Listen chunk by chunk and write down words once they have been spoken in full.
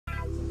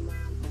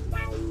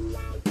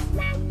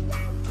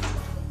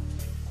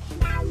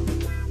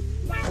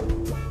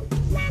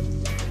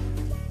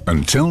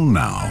Until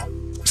now,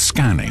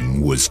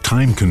 scanning was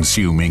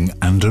time-consuming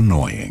and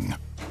annoying.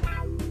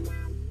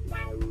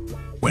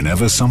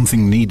 Whenever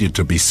something needed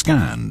to be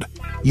scanned,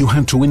 you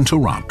had to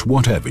interrupt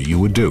whatever you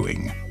were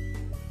doing.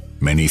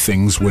 Many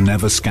things were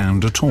never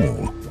scanned at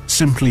all,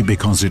 simply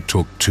because it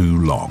took too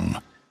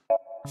long.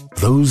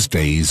 Those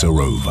days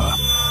are over.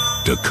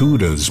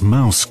 Dacuda's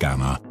mouse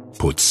scanner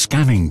puts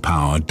scanning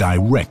power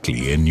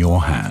directly in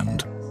your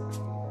hand.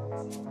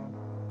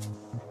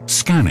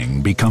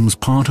 Scanning becomes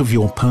part of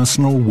your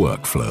personal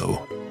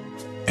workflow.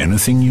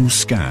 Anything you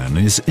scan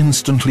is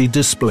instantly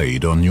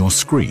displayed on your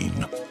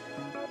screen.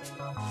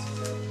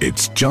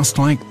 It's just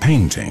like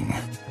painting.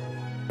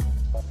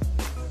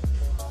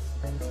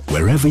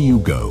 Wherever you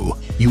go,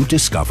 you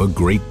discover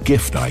great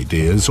gift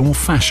ideas or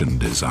fashion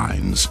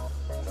designs.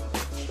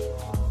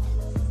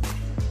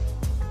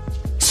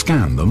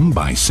 Scan them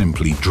by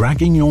simply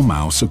dragging your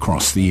mouse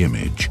across the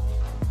image.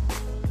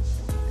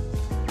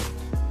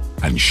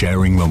 And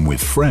sharing them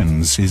with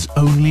friends is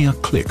only a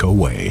click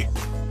away.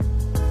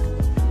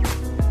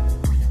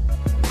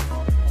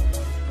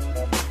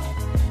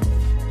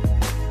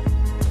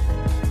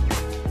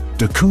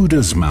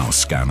 Dacuda's mouse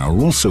scanner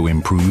also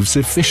improves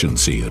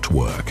efficiency at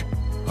work.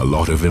 A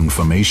lot of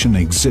information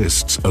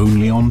exists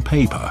only on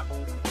paper.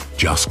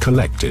 Just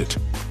collect it.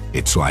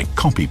 It's like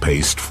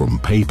copy-paste from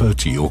paper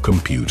to your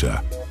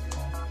computer.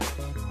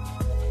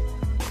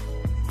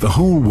 The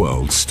whole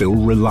world still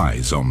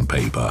relies on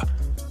paper.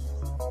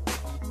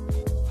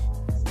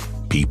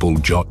 People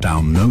jot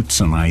down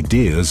notes and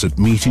ideas at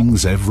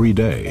meetings every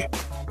day.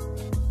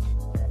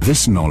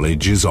 This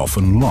knowledge is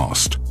often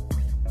lost.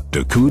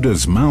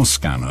 Dacuda's mouse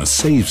scanner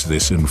saves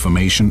this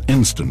information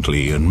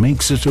instantly and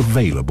makes it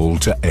available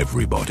to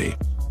everybody.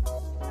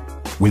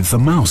 With the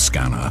mouse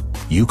scanner,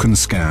 you can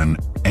scan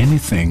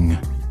anything,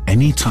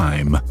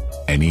 anytime,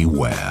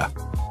 anywhere.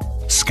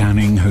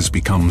 Scanning has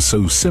become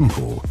so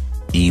simple,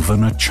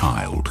 even a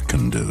child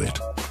can do it.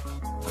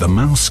 The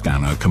mouse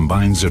scanner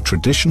combines a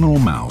traditional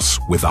mouse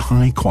with a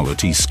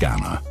high-quality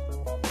scanner.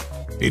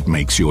 It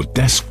makes your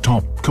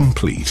desktop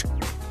complete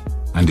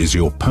and is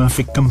your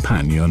perfect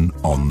companion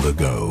on the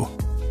go.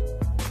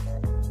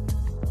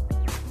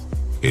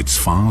 It's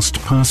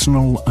fast,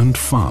 personal, and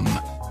fun.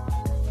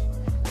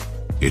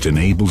 It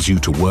enables you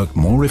to work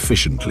more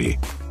efficiently,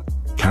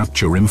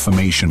 capture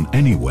information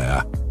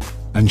anywhere,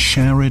 and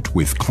share it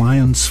with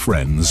clients,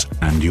 friends,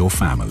 and your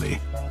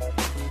family.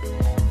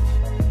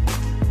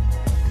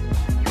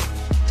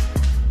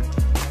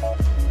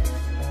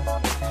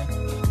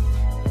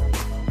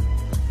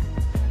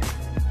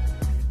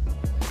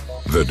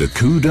 The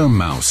Dacuda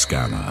Mouse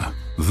Scanner,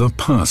 the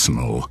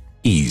personal,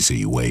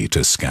 easy way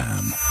to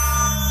scan.